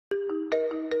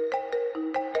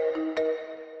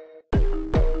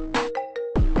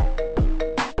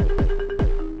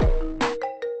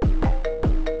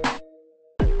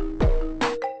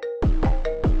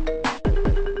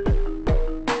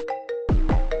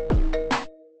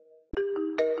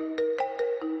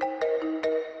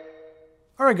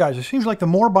Alright guys, it seems like the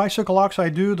more bicycle locks I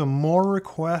do, the more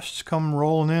requests come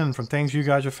rolling in from things you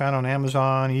guys have found on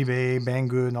Amazon, eBay,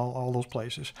 Banggood, and all those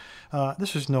places.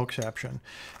 This is no exception.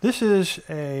 This is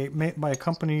made by a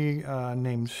company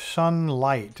named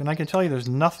SunLite, and I can tell you there's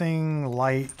nothing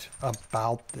light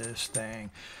about this thing.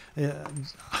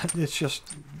 It's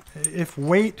just, if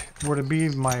weight were to be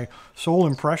my sole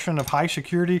impression of high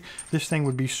security, this thing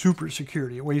would be super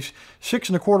security. It weighs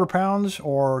 6¼ pounds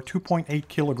or 2.8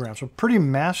 kilograms, so pretty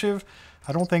massive.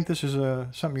 I don't think this is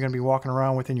something you're going to be walking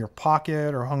around with in your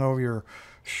pocket or hung over your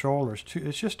shoulders.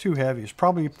 It's just too heavy. It's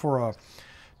probably for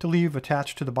to leave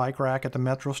attached to the bike rack at the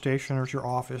metro station or at your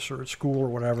office or at school or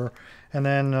whatever, and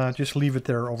then just leave it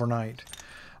there overnight.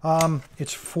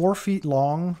 It's 4 feet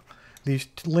long. These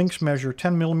links measure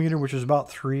 10 millimeter, which is about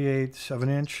 3/8 of an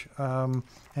inch. And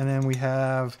then we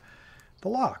have the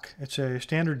lock. It's a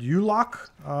standard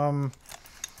U-lock. The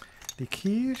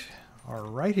keys are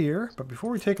right here. But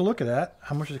before we take a look at that,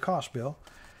 how much does it cost, Bill?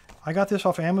 I got this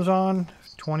off Amazon,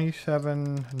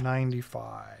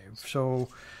 $27.95. So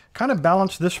kind of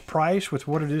balance this price with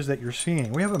what it is that you're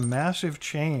seeing. We have a massive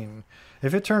chain.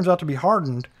 If it turns out to be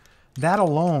hardened, that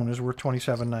alone is worth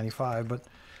 $27.95. But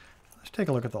let's take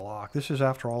a look at the lock. This is,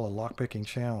 after all, a lock-picking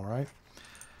channel, right?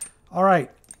 All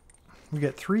right, we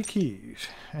get 3 keys,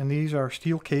 and these are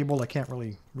steel cable. I can't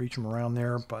really reach them around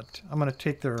there, but I'm going to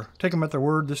take them at their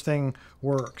word. This thing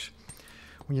works.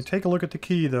 When you take a look at the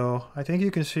key, though, I think you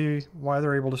can see why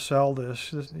they're able to sell this.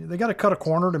 They got to cut a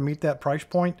corner to meet that price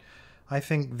point. I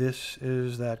think this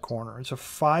is that corner. It's a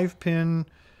 5-pin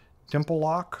dimple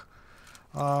lock.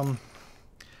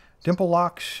 Dimple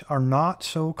locks are not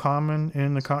so common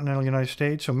in the continental United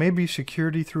States, so maybe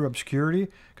security through obscurity,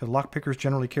 because lock pickers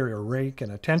generally carry a rake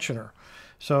and a tensioner.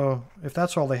 So if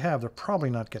that's all they have, they're probably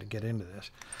not going to get into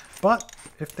this. But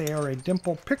if they are a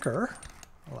dimple picker,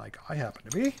 like I happen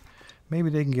to be, maybe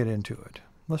they can get into it.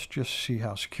 Let's just see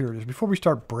how secure it is before we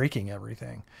start breaking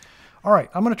everything. All right,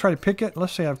 I'm going to try to pick it.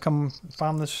 Let's say I've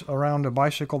found this around a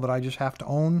bicycle that I just have to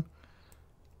own.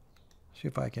 See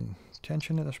if I can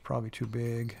tension it. That's probably too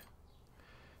big.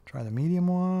 Try the medium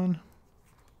one.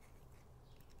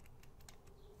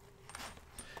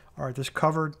 All right, this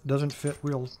cover doesn't fit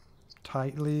real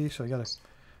tightly, so I got to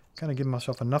kind of give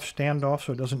myself enough standoff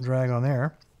so it doesn't drag on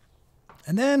there.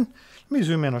 And then, let me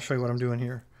zoom in. I'll show you what I'm doing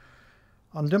here.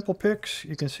 On dimple picks,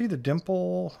 you can see the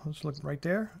dimple. Let's look right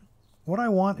there. What I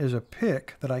want is a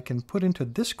pick that I can put into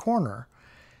this corner,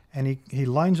 and he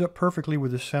lines up perfectly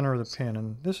with the center of the pin.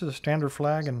 And this is a standard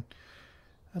flag, and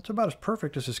that's about as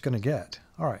perfect as it's going to get.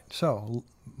 All right, so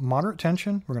moderate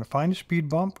tension. We're going to find a speed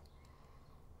bump.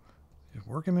 Just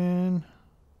work him in.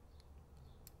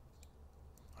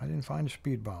 I didn't find a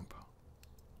speed bump.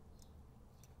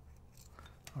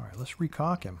 All right, let's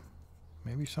recock him.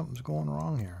 Maybe something's going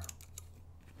wrong here.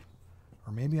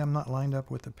 Or maybe I'm not lined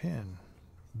up with the pin.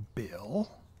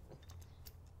 Bill.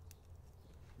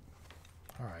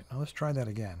 All right, now let's try that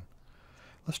again.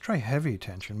 Let's try heavy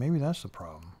tension. Maybe that's the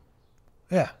problem.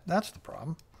 Yeah, that's the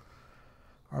problem.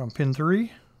 All right, on pin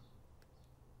 3.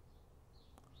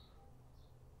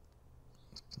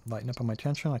 Lighten up on my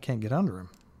tension. I can't get under him.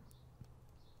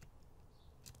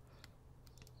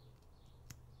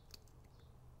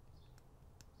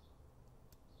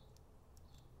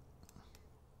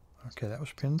 Okay, that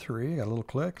was pin 3. Got a little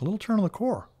click, a little turn of the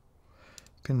core.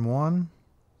 Pin 1.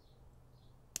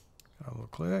 Got a little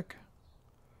click.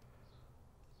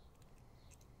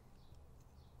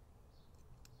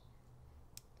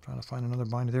 Trying to find another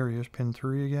binder. There he is, pin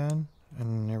 3 again.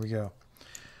 And there we go.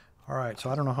 All right, so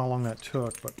I don't know how long that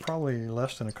took, but probably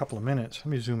less than a couple of minutes. Let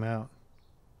me zoom out.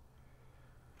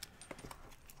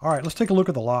 All right, let's take a look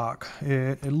at the lock.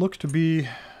 It looks to be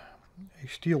a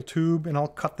steel tube, and I'll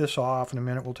cut this off in a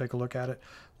minute. We'll take a look at it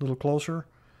a little closer.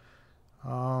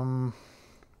 We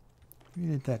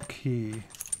need that key.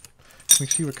 Let me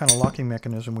see what kind of locking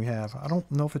mechanism we have. I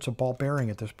don't know if it's a ball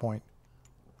bearing at this point.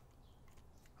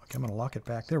 Okay, I'm going to lock it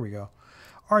back. There we go.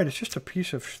 All right, it's just a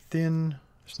piece of thin,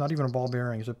 it's not even a ball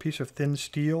bearing. It's a piece of thin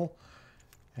steel,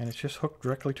 and it's just hooked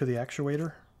directly to the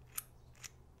actuator.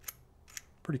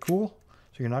 Pretty cool.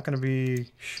 So you're not going to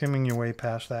be shimming your way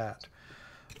past that.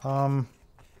 Yeah,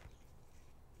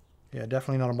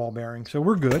 definitely not a ball bearing. So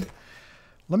we're good.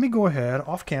 Let me go ahead,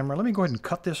 off camera, let me go ahead and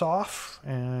cut this off,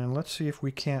 and let's see if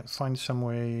we can't find some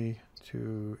way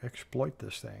to exploit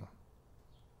this thing.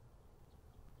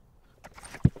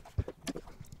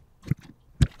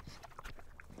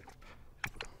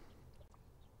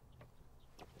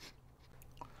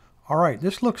 All right,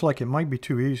 this looks like it might be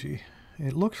too easy.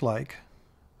 It looks like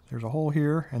there's a hole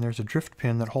here, and there's a drift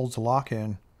pin that holds the lock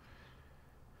in.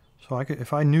 So I could,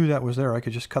 if I knew that was there, I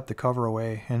could just cut the cover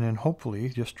away and then hopefully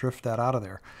just drift that out of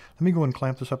there. Let me go and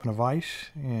clamp this up in a vise.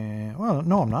 And, well,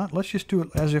 no, I'm not. Let's just do it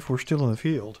as if we're still in the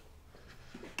field.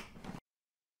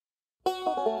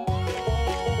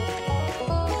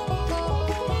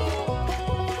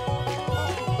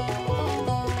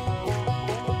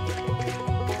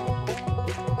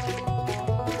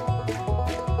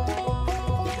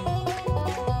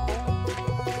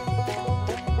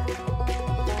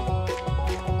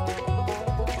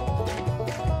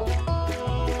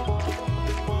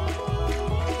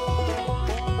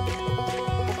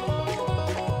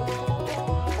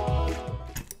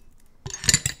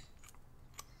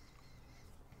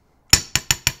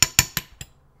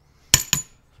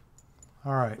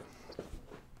 All right,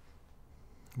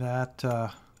 that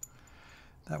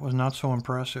was not so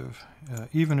impressive.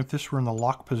 Even if this were in the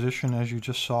lock position, as you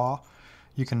just saw,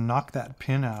 you can knock that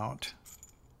pin out,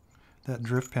 that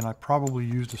drift pin. I probably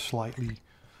used a slightly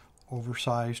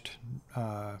oversized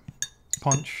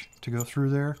punch to go through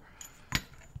there.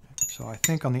 So I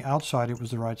think on the outside it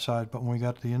was the right side, but when we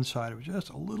got to the inside, it was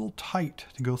just a little tight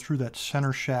to go through that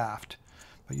center shaft.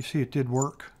 But you see it did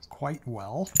work quite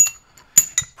well.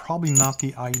 Probably not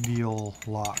the ideal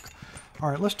lock. All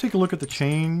right, let's take a look at the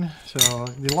chain. So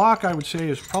the lock, I would say,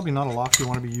 is probably not a lock you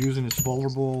want to be using. It's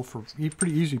vulnerable for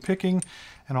pretty easy picking,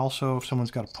 and also if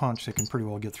someone's got a punch, they can pretty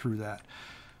well get through that.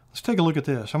 Let's take a look at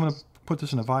this. I'm going to put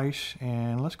this in a vise,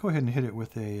 and let's go ahead and hit it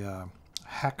with a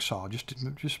hacksaw. Just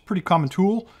a pretty common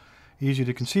tool, easy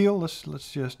to conceal.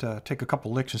 Let's just take a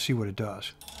couple licks and see what it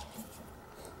does.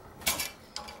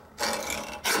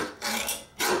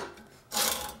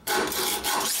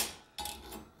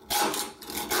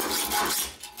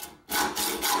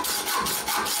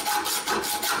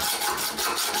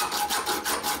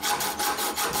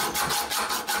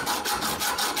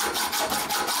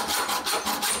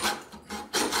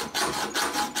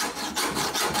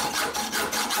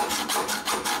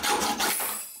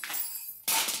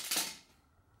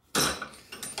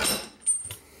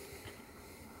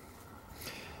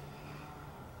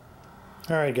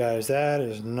 All right, guys, that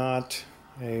is not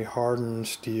a hardened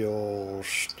steel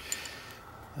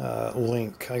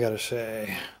link, I gotta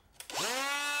say.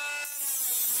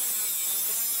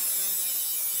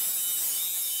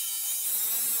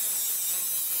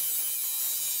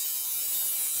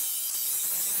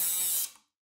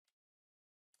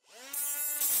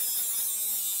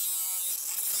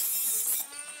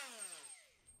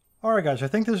 Alright guys, I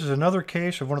think this is another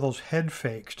case of one of those head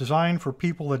fakes designed for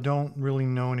people that don't really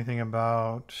know anything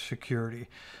about security.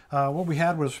 What we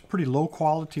had was pretty low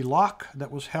quality lock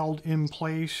that was held in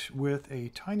place with a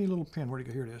tiny little pin. Where'd it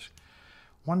go? Here it is.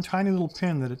 One tiny little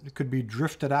pin that it could be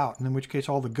drifted out, and in which case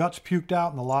all the guts puked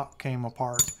out and the lock came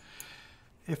apart.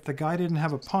 If the guy didn't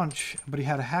have a punch, but he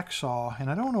had a hacksaw, and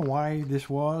I don't know why this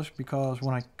was, because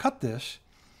when I cut this,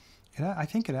 I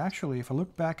think it actually, if I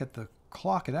look back at the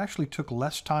clock, it actually took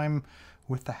less time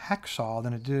with the hacksaw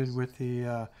than it did with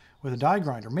the die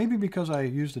grinder. Maybe because I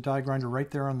used the die grinder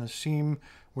right there on the seam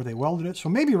where they welded it. So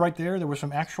maybe right there was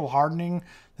some actual hardening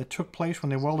that took place when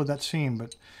they welded that seam.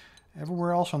 But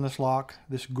everywhere else on this lock,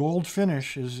 this gold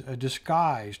finish is a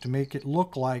disguise to make it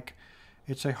look like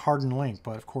it's a hardened link.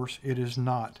 But of course it is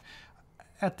not.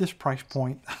 At this price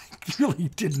point, I really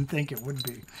didn't think it would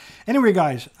be. Anyway,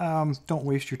 guys, don't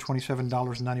waste your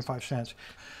 $27.95.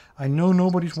 I know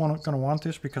nobody's going to want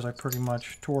this because I pretty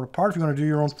much tore it apart. If you want to do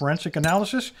your own forensic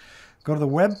analysis, go to the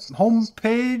web home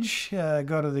page,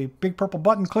 go to the big purple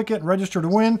button, click it, register to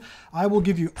win. I will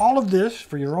give you all of this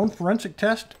for your own forensic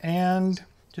test, and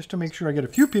just to make sure I get a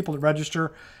few people that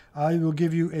register, I will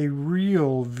give you a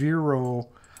real Vero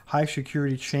high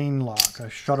security chain lock, a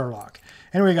shutter lock.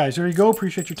 Anyway, guys, there you go.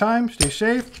 Appreciate your time. Stay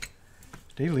safe.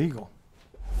 Stay legal.